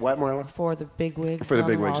okay, what, Marla? For the bigwigs. For the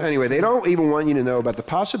bigwigs. Anyway, they don't even want you to know about the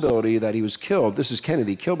possibility that he was killed. This is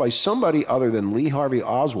Kennedy, killed by somebody other than Lee Harvey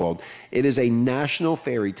Oswald. It is a national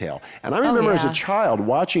fairy tale. And I remember as a child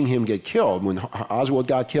watching him get killed. When Oswald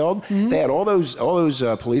got killed, they had all those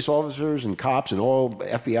police officers and cops and all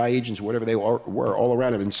FBI agents, whatever they were, all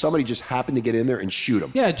around him. And somebody just happened to get in there and shoot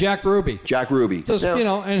him. Yeah, Jack Ruby. Just,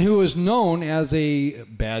 now, and who was known as a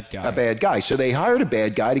bad guy. A bad guy. So they hired a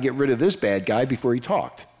bad guy to get rid of this bad guy before he talked.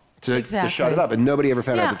 To shut it up, and nobody ever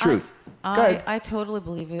found out the truth. I totally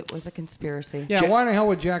believe it was a conspiracy. Yeah, why the hell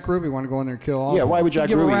would Jack Ruby want to go in there and kill Oswald? Yeah, why would Jack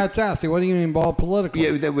Ruby? Give a rat's ass. He wasn't even involved politically.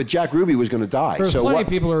 Yeah, but Jack Ruby was going to die. There's plenty of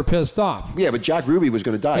people who are pissed off. Yeah, but Jack Ruby was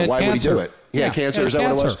going to die. Why would he do it? He had cancer. Is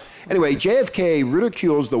that what it was? Anyway, JFK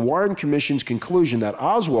ridicules the Warren Commission's conclusion that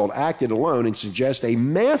Oswald acted alone and suggests a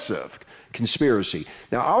massive conspiracy.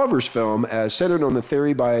 Now, Oliver's film centered on the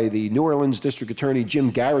theory by the New Orleans District Attorney Jim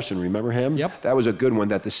Garrison. Remember him? Yep. That was a good one.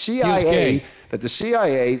 That the CIA,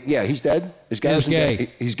 yeah, he's dead. Is Garrison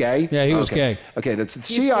gay? He's gay. Yeah, he was gay. Okay, that's the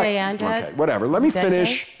He's CIA. gay and dead. Okay, whatever. Let me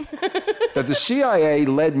finish. That the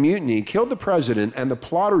CIA-led mutiny killed the president and the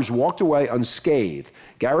plotters walked away unscathed.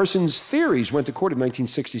 Garrison's theories went to court in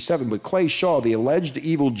 1967, but Clay Shaw, the alleged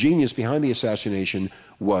evil genius behind the assassination,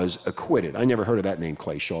 was acquitted. I never heard of that name,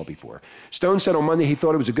 Clay Shaw, before. Stone said on Monday he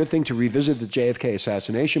thought it was a good thing to revisit the JFK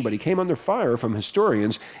assassination, but he came under fire from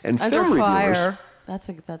historians and film reviewers. That's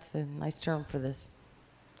a nice term for this.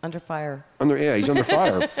 Under fire. He's under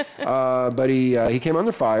fire. But he came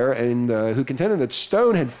under fire, and who contended that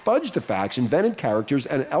Stone had fudged the facts, invented characters,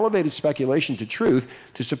 and elevated speculation to truth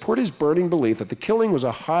to support his burning belief that the killing was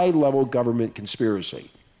a high-level government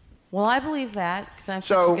conspiracy. Well, I believe that because I'm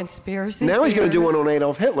such a conspiracy now he's going to do theorist. one on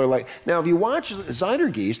Adolf Hitler. Now, if you watch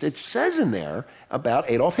Zeitargeist, it says in there about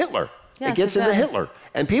Adolf Hitler. Yes, it gets into Hitler.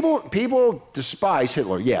 And people despise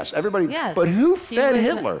Hitler, yes. Everybody. Yes. But who He fed was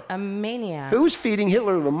Hitler? A maniac. Who's feeding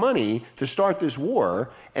Hitler the money to start this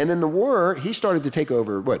war? And then the war, he started to take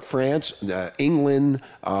over, France, England,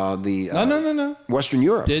 No. Western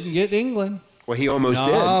Europe. Didn't get England. Well, he almost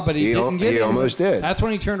did. No, but he didn't get it. He almost did. That's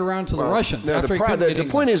when he turned around to the Russians. No, the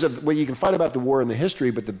point is, you can fight about the war and the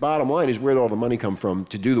history, but the bottom line is where did all the money come from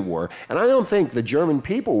to do the war? And I don't think the German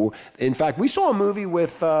people, in fact, we saw a movie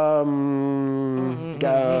with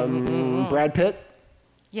Brad Pitt.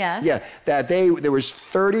 Yes. Yeah, that there was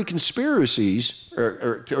 30 conspiracies,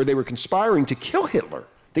 or they were conspiring to kill Hitler.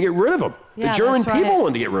 To get rid of him. Yeah, the German that's right. people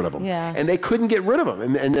wanted to get rid of him. Yeah. And they couldn't get rid of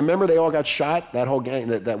him. And remember, they all got shot, that whole gang,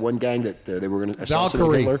 that one gang that they were going to assassinate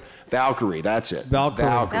Valkyrie. Hitler? Valkyrie, that's it. Valkyrie.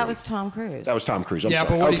 That was Tom Cruise. That was Tom Cruise. I'm Yeah, sorry.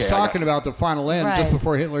 but what Okay, he's talking about, the final end, Right. just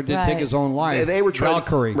before Hitler did take his own life. They were trying,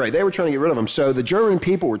 Valkyrie. Right, they were trying to get rid of him. So the German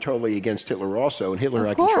people were totally against Hitler also, and Hitler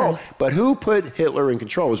had control. course. But who put Hitler in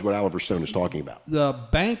control is what Oliver Stone is talking about. The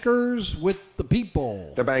bankers with the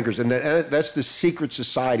people. The bankers, and that's the secret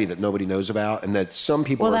society that nobody knows about, and that some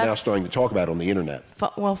people Well, are now that's- starting to talk about on the internet.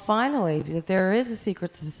 Well, finally, there is a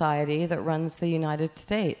secret society that runs the United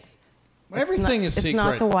States. Everything is secret. It's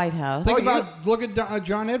not the White House. Look at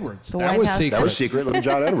John Edwards. The That White was House- secret. That was secret, little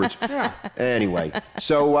John Edwards. Yeah. Anyway,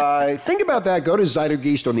 so think about that. Go to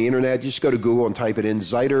Zeidergeist on the internet. Just go to Google and type it in,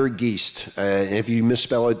 Zeidergeist. And if you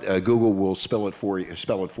misspell it, Google will spell it for you. They'll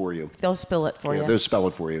spill it for you. They'll spell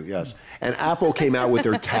it for you. Yes. And Apple came out with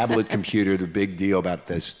their tablet computer. The big deal about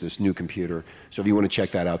this new computer. So if you want to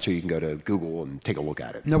check that out too, you can go to Google and take a look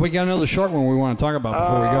at it. No, we got another short one we want to talk about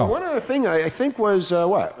before we go. One other thing I think was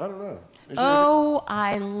what? I don't know.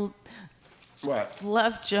 What?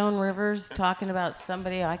 Love Joan Rivers talking about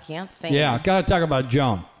somebody I can't stand. Yeah, got to talk about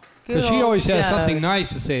Joan. Because Good she always old has Joan. something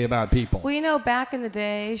nice to say about people. Well, you know, back in the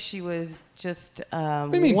day, she was just.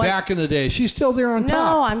 What do you mean back in the day? She's still there on top.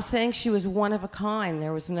 No, I'm saying she was one of a kind.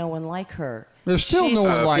 There was no one like her. There's still no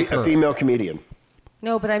one like her. A female comedian.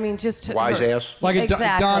 No, but I mean just Wise her, ass? Like a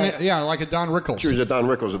exactly. like a Don Rickles. She was a Don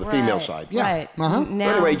Rickles of the female side. Yeah. Right. Uh-huh. Now,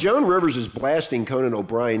 Anyway, Joan Rivers is blasting Conan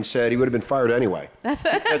O'Brien. Said he would have been fired anyway. That's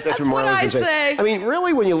That's what I say. I mean,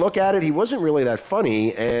 really, when you look at it, he wasn't really that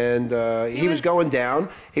funny, and he was going down.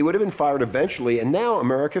 He would have been fired eventually, and now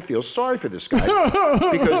America feels sorry for this guy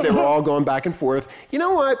because they were all going back and forth. You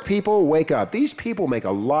know what? People, wake up. These people make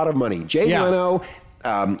a lot of money. Jay Leno,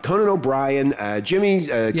 Conan O'Brien, Jimmy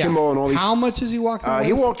Kimmel, and all these. How much is he walking away?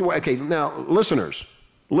 He walked away. Okay, now, listeners,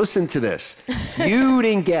 listen to this. You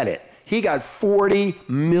didn't get it. He got $40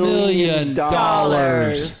 million.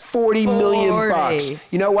 $40 million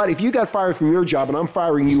bucks. You know what? If you got fired from your job and I'm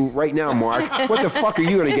firing you right now, Mark, what the fuck are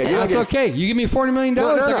you going to get? That's okay. You give me $40 million, I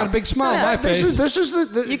got a big smile on my face. This is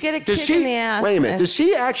the you get a does kick he, in the ass. Wait a minute. Does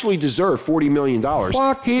he actually deserve $40 million?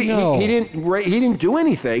 Fuck no. He didn't do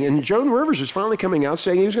anything. And Joan Rivers is finally coming out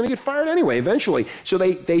saying he was going to get fired anyway, eventually. So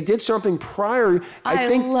they did something prior. I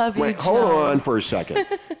think. Love you, hold Joan. on for a second.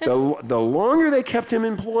 The longer they kept him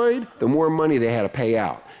employed, the more money they had to pay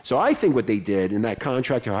out. So I think what they did in that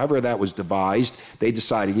contract, however that was devised, they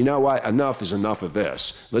decided, you know what, enough is enough of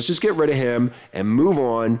this. Let's just get rid of him and move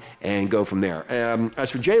on and go from there. As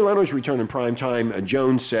for Jay Leno's return in primetime,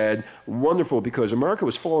 Jones said, wonderful, because America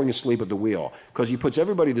was falling asleep at the wheel because he puts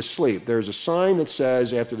everybody to sleep. There's a sign that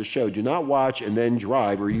says after the show, do not watch and then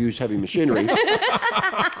drive or use heavy machinery.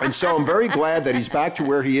 And so I'm very glad that he's back to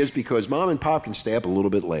where he is because Mom and Pop can stay up a little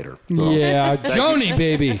bit later. Yeah, Joni,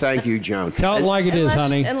 baby. Thank you, Joan. Tell it like it is,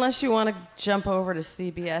 honey. Unless you want to jump over to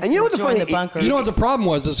CBS And you know what the join funny- the bunker. You know what the problem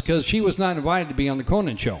was? Is because she was not invited to be on the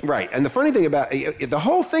Conan show. Right. And the funny thing about the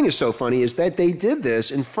whole thing is so funny is that they did this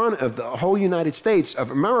in front of the whole United States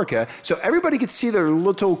of America so everybody could see their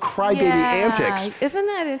little crybaby antics. Isn't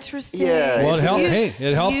that interesting? Yeah, Well, it helped.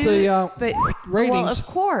 It helped the ratings. Well, of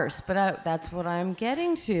course, but that's what I'm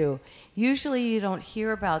getting to. Usually you don't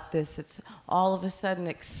hear about this. It's all of a sudden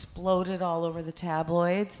exploded all over the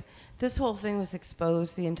tabloids. This whole thing was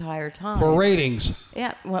exposed the entire time. For ratings.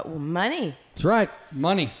 Yeah, well, money. That's right.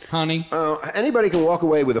 Money, honey. Anybody can walk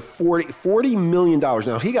away with a $40 million.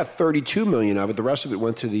 Now he got $32 million of it. The rest of it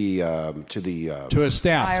went to his staff. To his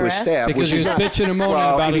staff, Because which he is was not, bitching and moaning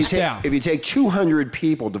about if his you take, staff. If you take 200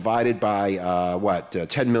 people divided by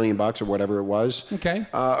 $10 million or whatever it was, Okay.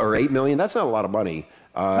 or $8 million, that's not a lot of money.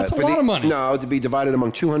 That's a lot of money. No, to be divided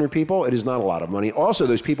among 200 people, it is not a lot of money. Also,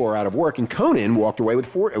 those people are out of work, and Conan walked away with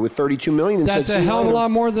 $32 million. And That's said, a hell of a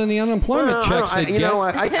lot more than the unemployment checks they you get. know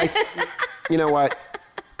what? You know what?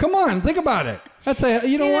 Come on, think about it. That's a.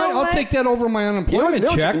 You know what? I'll take that over my unemployment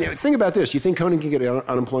check. Think about this. You think Conan can get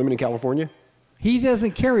unemployment in California? He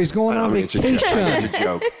doesn't care. He's going on It's a vacation. joke. It's a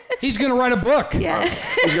joke. He's going to write a book. Yeah.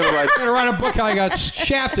 He's going to write a book how I got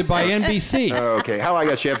shafted by NBC. Okay, how I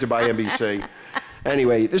got shafted by NBC.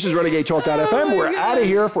 Anyway, this is Renegade Talk.fm. We're out of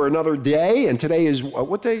here for another day, and today is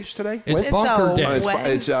what day is today? It's bunker day. It's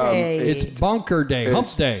bunker day.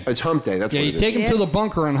 Hump day. It's hump day. That's Yeah, what you it is. take him to the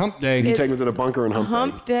bunker on hump day. You take him to the bunker on hump day.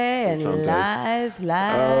 Hump day and It's hump day. lies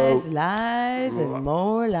and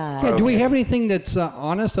more lies. Yeah, do we have anything that's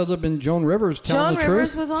honest other than Joan Rivers telling the Joan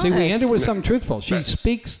truth? Rivers was See, we honest. ended with something truthful. She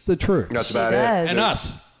speaks the truth. That's She about does. it. And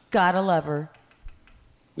us. Gotta love her.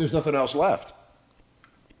 There's nothing else left.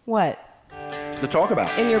 What? to talk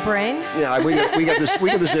about? In your brain? Yeah, we got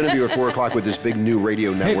this interview at 4 o'clock with this big new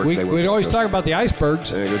radio network. Hey, we'd always talk about the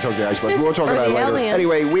icebergs. We'll talk the icebergs. We'll talk about it later. Aliens.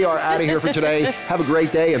 Anyway, we are out of here for today. Have a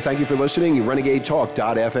great day, and thank you for listening.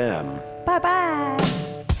 RenegadeTalk.fm. Bye-bye.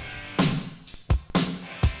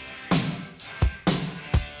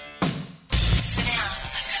 Sit down.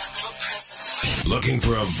 I've got a little present for you. Looking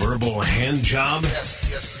for a verbal hand job?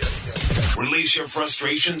 Yes. Release your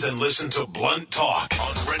frustrations and listen to Blunt Talk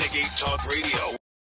on Renegade Talk Radio.